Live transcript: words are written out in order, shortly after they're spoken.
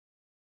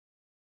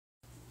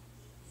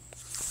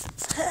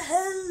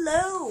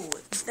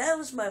that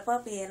was my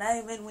puppy, and I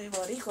am in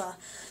Weeboriqua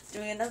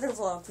doing another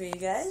vlog for you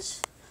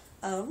guys.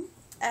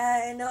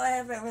 I know I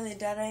haven't really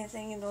done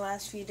anything in the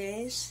last few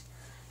days.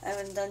 I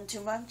haven't done too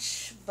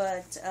much,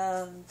 but,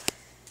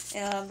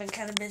 I've been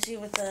kind of busy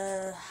with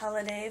the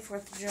holiday,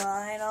 4th of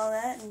July and all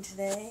that, and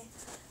today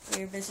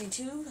we're busy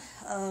too,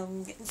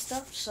 getting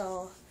stuff,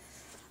 so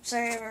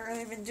sorry I haven't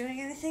really been doing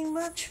anything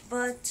much,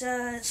 but,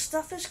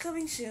 stuff is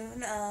coming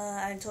soon.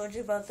 I told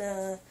you about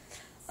the,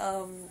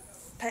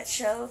 pet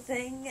show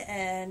thing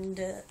and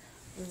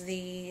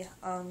the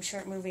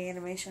short movie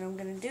animation I'm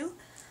gonna do.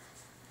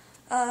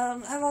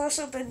 I've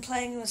also been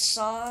playing with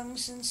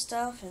songs and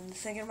stuff and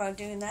thinking about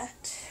doing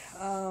that.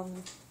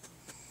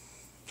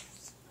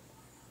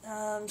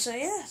 So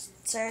yeah,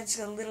 sorry it's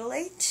a little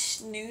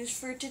late. News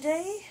for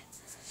today.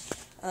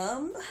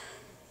 Let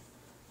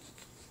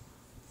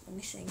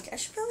me think. I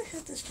should probably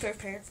have this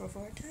prepared for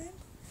time.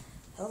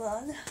 Hold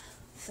on.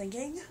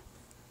 Thinking.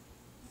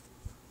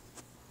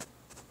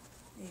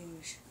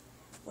 News.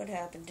 What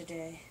happened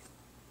today?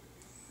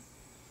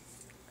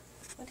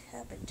 What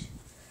happened?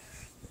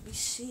 Let me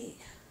see.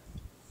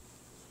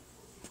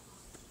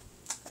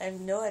 I have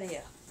no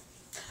idea.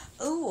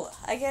 Oh,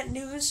 I got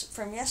news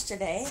from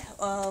yesterday.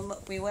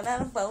 We went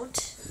on a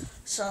boat,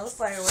 saw the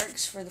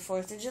fireworks for the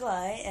 4th of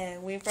July,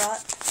 and we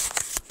brought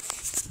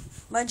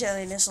my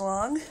jelliness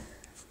along.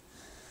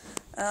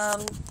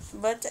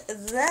 But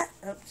that,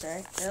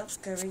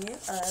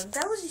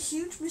 that was a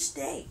huge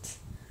mistake.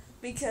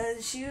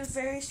 Because she was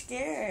very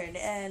scared,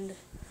 and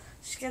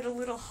she got a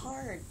little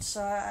hard,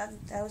 so I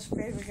was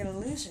afraid we were going to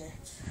lose her.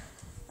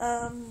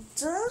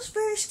 So that was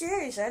very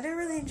scary, so I didn't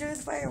really enjoy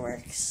the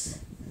fireworks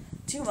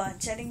too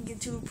much. I didn't get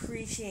to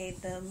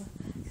appreciate them,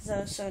 because I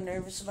was so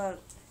nervous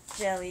about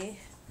Jelly.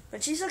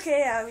 But she's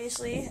okay,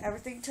 obviously.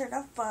 Everything turned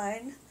out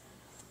fine.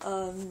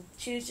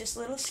 She was just a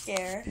little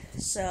scared,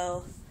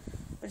 so,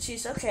 but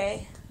she's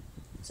okay,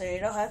 so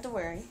you don't have to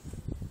worry.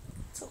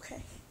 It's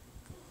okay.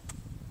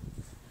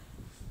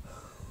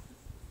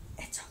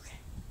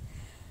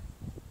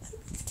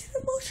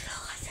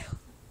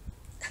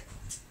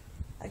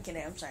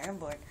 I'm sorry, I'm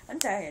bored. I'm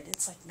tired.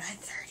 It's like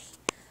 9:30.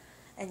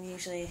 And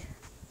usually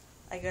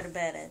I go to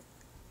bed at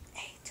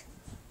 8.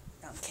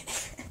 No, I'm kidding.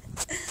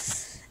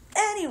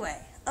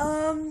 Anyway,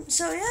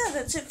 so yeah,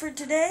 that's it for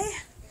today.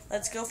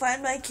 Let's go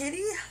find my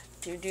kitty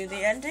to do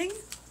the ending.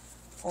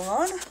 Hold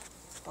on.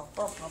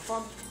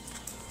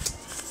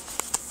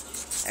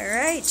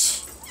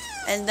 Alright.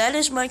 And that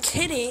is my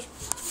kitty.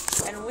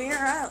 And we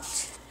are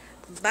out.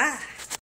 Bye.